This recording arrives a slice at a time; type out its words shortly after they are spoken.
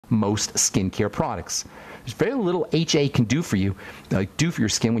most skincare products. There's very little HA can do for you, do for your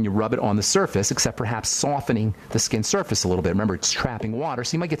skin when you rub it on the surface, except perhaps softening the skin surface a little bit. Remember, it's trapping water,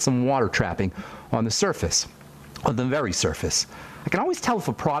 so you might get some water trapping on the surface, on the very surface. I can always tell if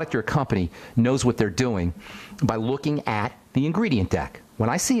a product or a company knows what they're doing by looking at the ingredient deck. When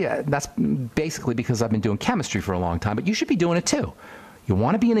I see that's basically because I've been doing chemistry for a long time, but you should be doing it too. You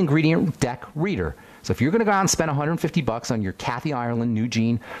want to be an ingredient deck reader. So if you're going to go out and spend $150 on your Kathy Ireland New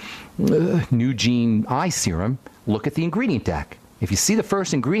Eye Serum, look at the ingredient deck. If you see the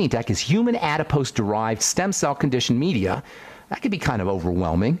first ingredient deck is human adipose-derived stem cell conditioned media, that could be kind of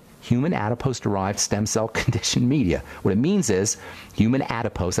overwhelming. Human adipose-derived stem cell conditioned media. What it means is human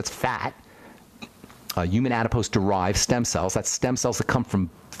adipose, that's fat, human adipose-derived stem cells, that's stem cells that come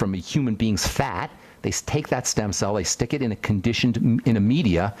from a human being's fat. They take that stem cell, they stick it in a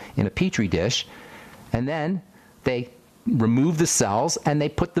media, in a petri dish, and then they remove the cells and they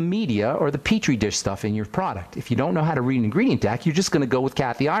put the media or the petri dish stuff in your product. If you don't know how to read an ingredient deck, you're just going to go with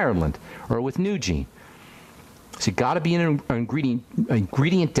Kathy Ireland or with Nugene. So you got to be an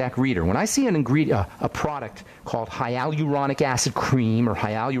ingredient deck reader. When I see a product called hyaluronic acid cream or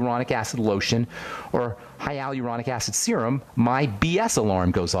hyaluronic acid lotion or hyaluronic acid serum, my BS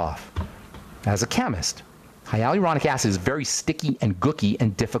alarm goes off. As a chemist, hyaluronic acid is very sticky and gooky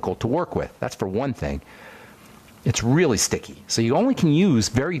and difficult to work with. That's for one thing. It's really sticky. So you only can use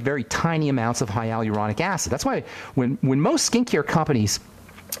very, very tiny amounts of hyaluronic acid. That's why when most skincare companies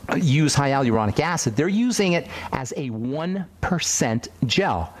use hyaluronic acid, they're using it as a 1%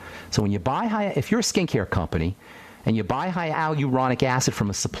 gel. So when you buy, if you're a skincare company and you buy hyaluronic acid from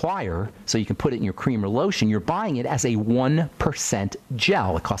a supplier so you can put it in your cream or lotion, you're buying it as a 1%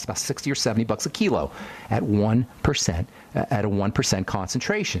 gel. It costs about $60 or $70 a kilo at 1%, at a 1%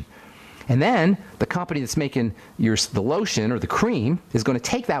 concentration. And then the company that's making the lotion or the cream is going to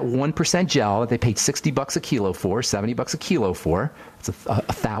take that 1% gel that they paid $60 a kilo for, $70 a kilo for, it's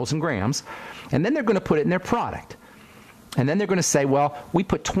 1,000 grams, and then they're going to put it in their product. And then they're going to say, well, we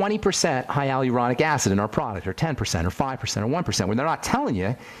put 20% hyaluronic acid in our product, or 10%, or 5%, or 1%. When they're not telling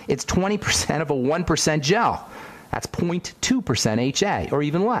you, it's 20% of a 1% gel. That's 0.2% HA, or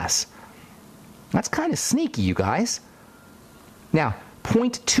even less. That's kind of sneaky, you guys. Now,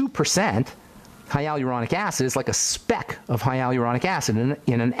 0.2% hyaluronic acid is like a speck of hyaluronic acid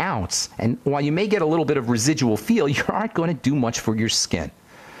in an ounce. And while you may get a little bit of residual feel, you aren't going to do much for your skin.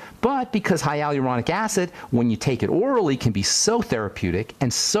 But because hyaluronic acid, when you take it orally, can be so therapeutic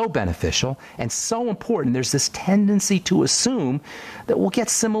and so beneficial and so important, there's this tendency to assume that we'll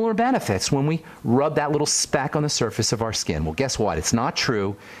get similar benefits when we rub that little speck on the surface of our skin. Well, guess what? It's not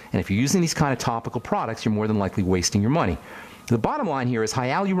true. And if you're using these kind of topical products, you're more than likely wasting your money. The bottom line here is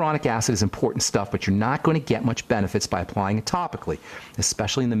hyaluronic acid is important stuff, but you're not going to get much benefits by applying it topically,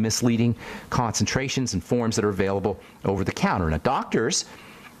 especially in the misleading concentrations and forms that are available over the counter. Now, doctors,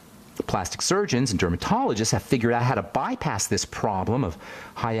 plastic surgeons and dermatologists have figured out how to bypass this problem of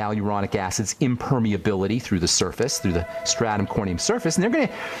hyaluronic acid's impermeability through the surface, through the stratum corneum surface, and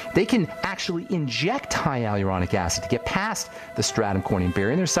they can actually inject hyaluronic acid to get past the stratum corneum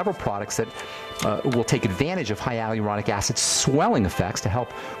barrier. And there's several products that will take advantage of hyaluronic acid swelling effects to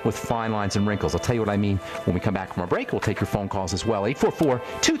help with fine lines and wrinkles. I'll tell you what I mean when we come back from our break. We'll take your phone calls as well.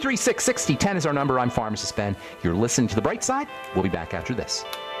 844-236-6010 is our number. I'm Pharmacist Ben. You're listening to The Bright Side. We'll be back after this.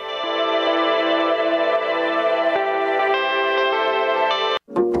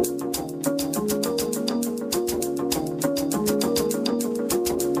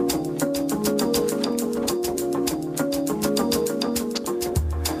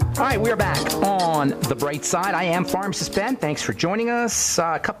 All right, we are back on The Bright Side. I am Pharmacist Ben. Thanks for joining us.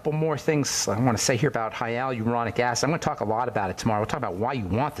 A couple more things I want to say here about hyaluronic acid. I'm going to talk a lot about it tomorrow. We'll talk about why you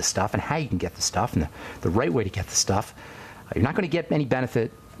want the stuff and how you can get the stuff and the right way to get the stuff. You're not going to get any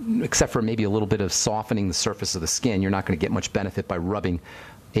benefit except for maybe a little bit of softening the surface of the skin. You're not going to get much benefit by rubbing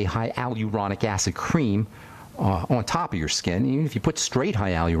a hyaluronic acid cream on top of your skin. Even if you put straight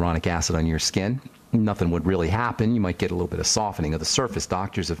hyaluronic acid on your skin, nothing would really happen. You might get a little bit of softening of the surface.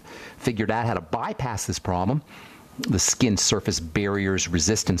 Doctors have figured out how to bypass this problem, the skin surface barrier's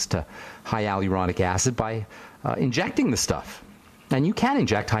resistance to hyaluronic acid, by injecting the stuff. And you can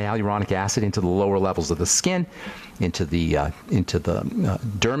inject hyaluronic acid into the lower levels of the skin, into the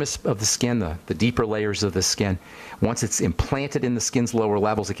dermis of the skin, the deeper layers of the skin. Once it's implanted in the skin's lower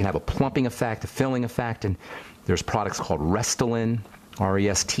levels, it can have a plumping effect, a filling effect, and there's products called Restylane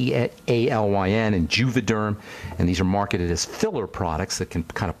Restalyn, and Juvederm. And these are marketed as filler products that can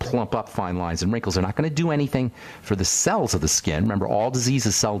kind of plump up fine lines and wrinkles. They're not going to do anything for the cells of the skin. Remember, all disease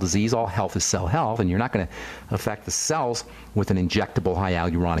is cell disease, all health is cell health, and you're not going to affect the cells with an injectable high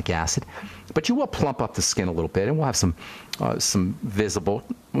hyaluronic acid. But you will plump up the skin a little bit, and we'll have some visible,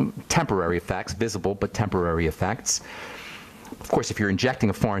 temporary effects, visible but temporary effects. Of course, if you're injecting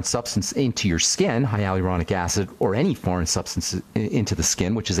a foreign substance into your skin, high hyaluronic acid, or any foreign substance into the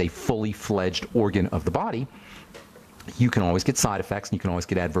skin, which is a fully fledged organ of the body, you can always get side effects and you can always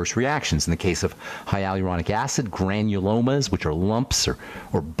get adverse reactions. In the case of high hyaluronic acid, granulomas, which are lumps or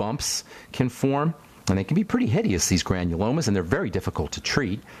bumps, can form, and they can be pretty hideous, these granulomas, and they're very difficult to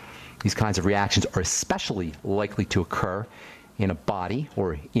treat. These kinds of reactions are especially likely to occur in a body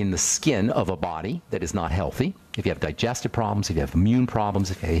or in the skin of a body that is not healthy. If you have digestive problems, if you have immune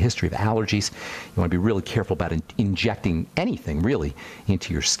problems, if you have a history of allergies, you want to be really careful about injecting anything really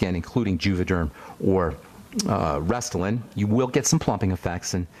into your skin, including Juvederm or Restalyn. You will get some plumping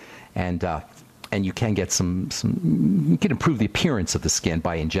effects, and you can get you can improve the appearance of the skin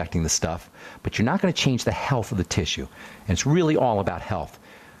by injecting the stuff, but you're not going to change the health of the tissue. And it's really all about health.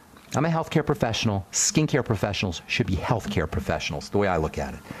 I'm a healthcare professional. Skincare professionals should be healthcare professionals, the way I look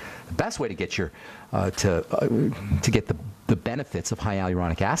at it. The best way to get to get the benefits of high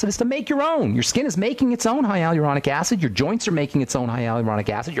hyaluronic acid is to make your own. Your skin is making its own high hyaluronic acid. Your joints are making its own high hyaluronic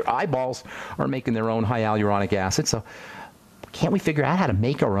acid. Your eyeballs are making their own high hyaluronic acid. So can't we figure out how to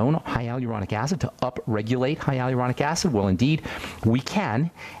make our own high hyaluronic acid to upregulate high hyaluronic acid? Well, indeed, we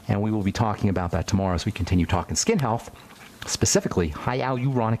can, and we will be talking about that tomorrow as we continue talking skin health. Specifically, high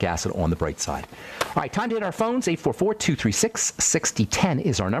hyaluronic acid on the bright side. All right, time to hit our phones. 844-236-6010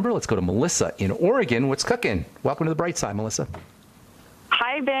 is our number. Let's go to Melissa in Oregon. What's cooking? Welcome to the bright side, Melissa.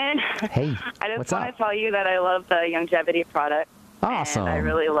 Hi, Ben. Hey, I just want to tell you that I love the longevity product. Awesome. And I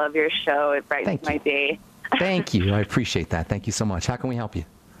really love your show. It brightens my day. Thank you. I appreciate that. Thank you so much. How can we help you?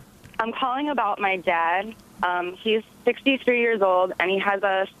 I'm calling about my dad. He's 63 years old, and he has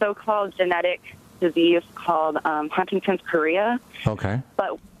a so-called genetic disease called Huntington's chorea. Okay.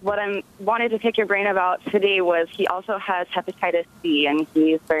 But what I wanted to pick your brain about today was he also has hepatitis C, and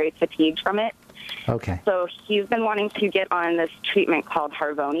he's very fatigued from it. Okay. So he's been wanting to get on this treatment called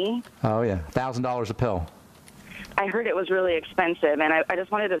Harvoni. Oh, yeah. $1,000 a pill. I heard it was really expensive, and I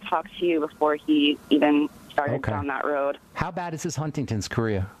just wanted to talk to you before he even started down that road. How bad is his Huntington's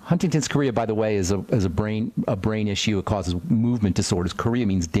chorea? Huntington's chorea, by the way, is a brain issue. It causes movement disorders. Chorea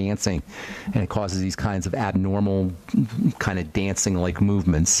means dancing, and it causes these kinds of abnormal kind of dancing-like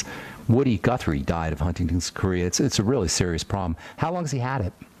movements. Woody Guthrie died of Huntington's chorea. It's a really serious problem. How long has he had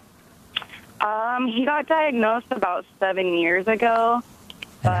it? He got diagnosed about 7 years ago.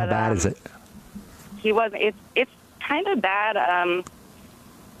 And how bad is it? It's kind of bad.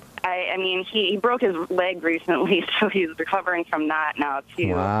 I mean, he broke his leg recently, so he's recovering from that now,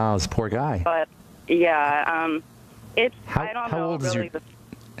 too. Wow, this poor guy. But, yeah, I don't know.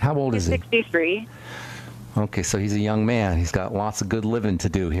 How old is he? He's 63. Okay, so he's a young man. He's got lots of good living to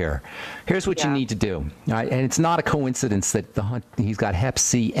do here. Here's what you need to do. All right, and it's not a coincidence that he's got Hep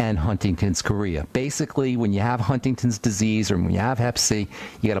C and Huntington's chorea. Basically, when you have Huntington's disease or when you have Hep C,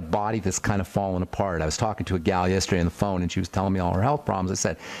 you got a body that's kind of falling apart. I was talking to a gal yesterday on the phone, and she was telling me all her health problems. I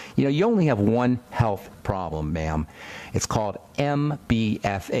said, you only have one health problem, ma'am. It's called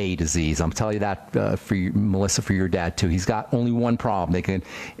MBFA disease. I'm telling you that for you, Melissa, for your dad too. He's got only one problem.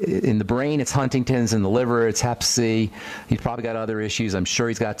 In the brain, it's Huntington's. In the liver, it's Hep C. He's probably got other issues. I'm sure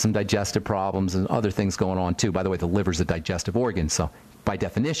he's got some digestive problems and other things going on too. By the way, the liver's a digestive organ, so by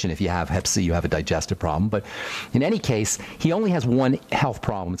definition, if you have Hep C, you have a digestive problem. But in any case, he only has one health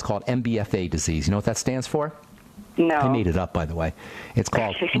problem. It's called MBFA disease. You know what that stands for? No. I made it up, by the way. It's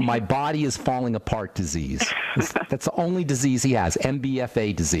called My Body is Falling Apart disease. That's the only disease he has,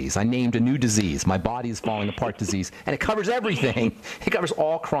 MBFA disease. I named a new disease, My Body is Falling Apart disease, and it covers everything. It covers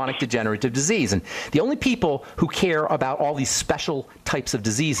all chronic degenerative disease. And the only people who care about all these special types of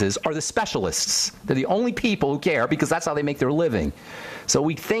diseases are the specialists. They're the only people who care because that's how they make their living. So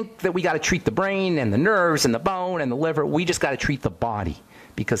we think that we got to treat the brain and the nerves and the bone and the liver. We just got to treat the body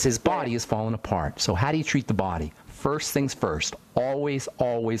because his body is falling apart. So how do you treat the body? First things first, always,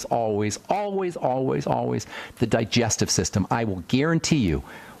 always, always, always, always, always the digestive system. I will guarantee you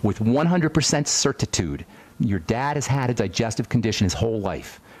with 100% certitude, your dad has had a digestive condition his whole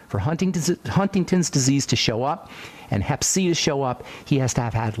life. For Huntington's disease to show up and Hep C to show up, he has to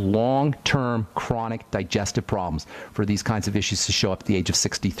have had long-term chronic digestive problems for these kinds of issues to show up at the age of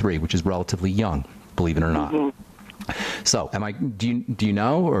 63, which is relatively young, believe it or not. So, do you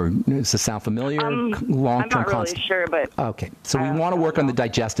know, or does this sound familiar? Long-term I'm not really sure, but okay. So we want to work on the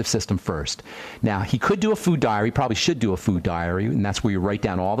digestive system first. Now, he could do a food diary. Probably should do a food diary, and that's where you write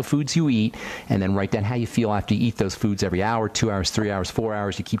down all the foods you eat, and then write down how you feel after you eat those foods every hour, 2 hours, 3 hours, 4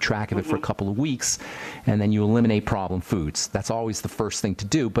 hours. You keep track of it for a couple of weeks, and then you eliminate problem foods. That's always the first thing to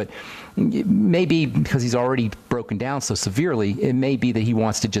do. But maybe because he's already broken down so severely, it may be that he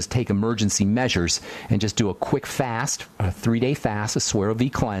wants to just take emergency measures and just do a quick fast, a 3-day fast, a Swear V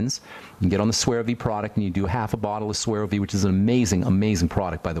cleanse. You can get on the Swear V product, and you do half a bottle of Swear V, which is an amazing, amazing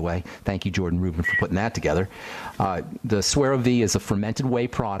product, by the way. Thank you, Jordan Rubin, for putting that together. The Swear V is a fermented whey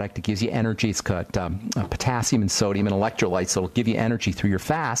product. It gives you energy. It's got potassium and sodium and electrolytes, so it'll give you energy through your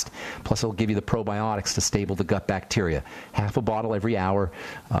fast, plus it'll give you the probiotics to stable the gut bacteria. Half a bottle every hour.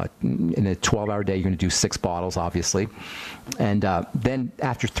 In a 12-hour day, you're going to do 6 bottles, obviously. And then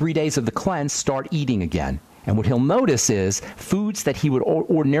after 3 days of the cleanse, start eating again. And what he'll notice is foods that he would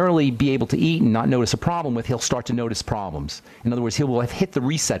ordinarily be able to eat and not notice a problem with, he'll start to notice problems. In other words, he will have hit the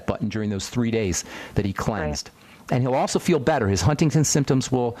reset button during those 3 days that he cleansed. Right. And he'll also feel better. His Huntington's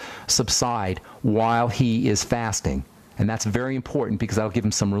symptoms will subside while he is fasting. And that's very important because that'll give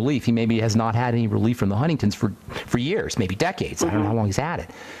him some relief. He maybe has not had any relief from the Huntington's for years, maybe decades. I don't know how long he's had it.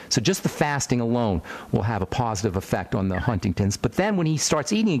 So just the fasting alone will have a positive effect on the Huntington's. But then when he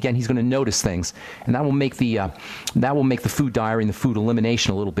starts eating again, he's going to notice things, and that will make the food diary and the food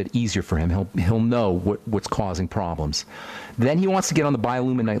elimination a little bit easier for him. He'll know what's causing problems. Then he wants to get on the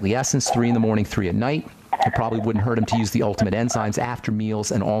Biolumin Nightly Essence, 3 in the morning, 3 at night. It probably wouldn't hurt him to use the Ultimate Enzymes after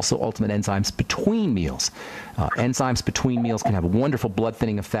meals and also Ultimate Enzymes between meals. Enzymes between meals can have a wonderful blood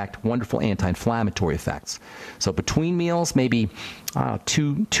thinning effect, wonderful anti-inflammatory effects. So between meals, maybe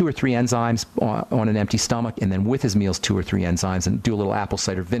 2 or 3 enzymes on an empty stomach, and then with his meals 2 or 3 enzymes, and do a little apple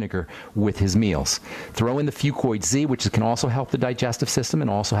cider vinegar with his meals. Throw in the Fucoid Z, which can also help the digestive system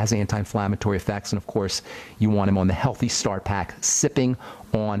and also has anti-inflammatory effects. And of course, you want him on the Healthy Start Pack, sipping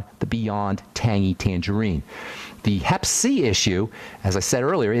on the Beyond Tangy Tangerine. The Hep C issue, as I said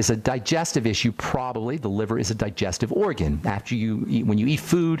earlier, is a digestive issue. Probably the liver is a digestive organ. After you eat, when you eat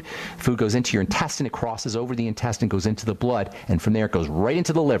food, food goes into your intestine, it crosses over the intestine, goes into the blood, and from there it goes right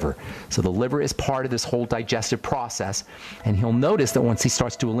into the liver. So the liver is part of this whole digestive process, and he'll notice that once he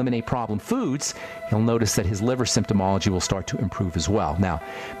starts to eliminate problem foods, he'll notice that his liver symptomology will start to improve as well. Now,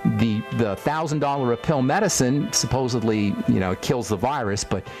 the $1,000 a pill medicine supposedly, kills the virus,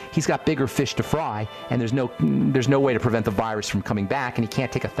 but he's got bigger fish to fry, and there's no way to prevent the virus from coming back, and he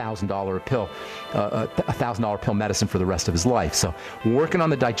can't take $1,000 pill, $1,000 pill medicine for the rest of his life. So working on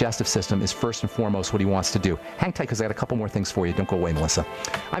the digestive system is first and foremost what he wants to do. Hang tight, because I got a couple more things for you. Don't go away, Melissa.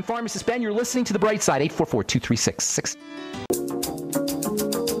 I'm Pharmacist Ben. You're listening to The Bright Side, 844-236-6.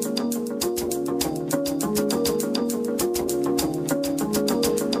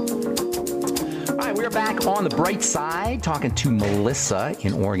 We're back on The Bright Side, talking to Melissa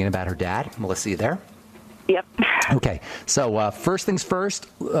in Oregon about her dad. Melissa, you there? Yep. Okay, so first things first,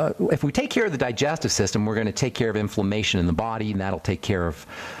 if we take care of the digestive system, we're going to take care of inflammation in the body, and that'll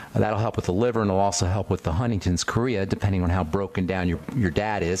help with the liver, and it'll also help with the Huntington's chorea, depending on how broken down your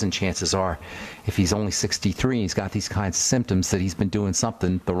dad is. And chances are, if he's only 63 and he's got these kinds of symptoms, that he's been doing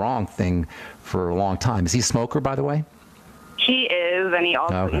the wrong thing for a long time. Is he a smoker, by the way? He is, and he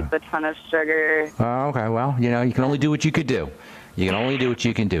also eats a ton of sugar. Oh, okay. Well, you can only do what you could do. You can only do what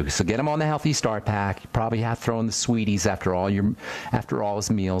you can do. So get him on the Healthy Start Pack. You probably have to throw in the sweeties after all his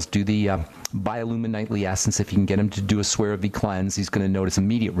meals. Do the Biolumin Nightly Essence. If you can get him to do a Swear V cleanse, he's going to notice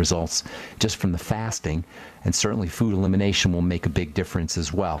immediate results just from the fasting. And certainly food elimination will make a big difference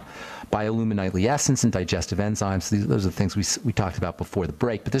as well. Biolumin Nightly Essence and digestive enzymes, those are the things we talked about before the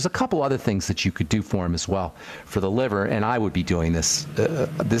break. But there's a couple other things that you could do for him as well for the liver, and I would be doing this.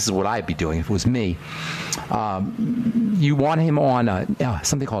 This is what I'd be doing if it was me. You want him on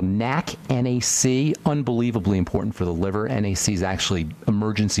something called NAC, unbelievably important for the liver. NAC is actually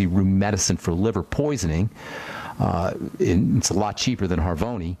emergency room medicine for liver poisoning. It's a lot cheaper than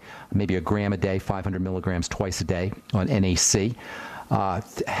Harvoni, maybe a gram a day, 500 milligrams twice a day on NAC.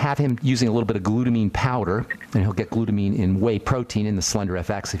 Have him using a little bit of glutamine powder, and he'll get glutamine in whey protein in the Slender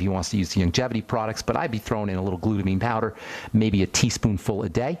FX if he wants to use the longevity products, but I'd be throwing in a little glutamine powder, maybe a teaspoonful a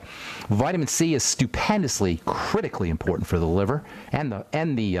day. Vitamin C is stupendously, critically important for the liver and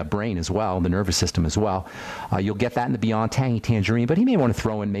the brain as well, the nervous system as well. You'll get that in the Beyond Tangy Tangerine, but he may want to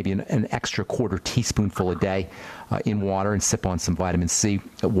throw in maybe an extra quarter teaspoonful a day in water and sip on some vitamin C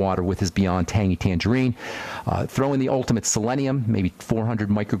water with his Beyond Tangy Tangerine. Throw in the Ultimate Selenium, maybe 400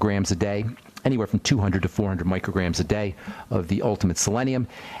 micrograms a day, anywhere from 200 to 400 micrograms a day of the Ultimate Selenium.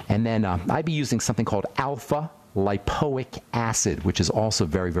 And then I'd be using something called Alpha lipoic acid, which is also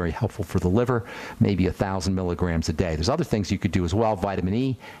very, very helpful for the liver, maybe 1,000 milligrams a day. There's other things you could do as well. Vitamin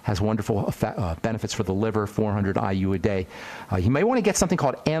E has wonderful benefits for the liver, 400 IU a day. You may want to get something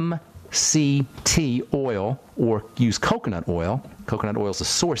called MCT oil or use coconut oil. Coconut oil is a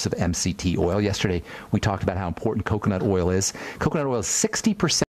source of MCT oil. Yesterday, we talked about how important coconut oil is. Coconut oil is 60%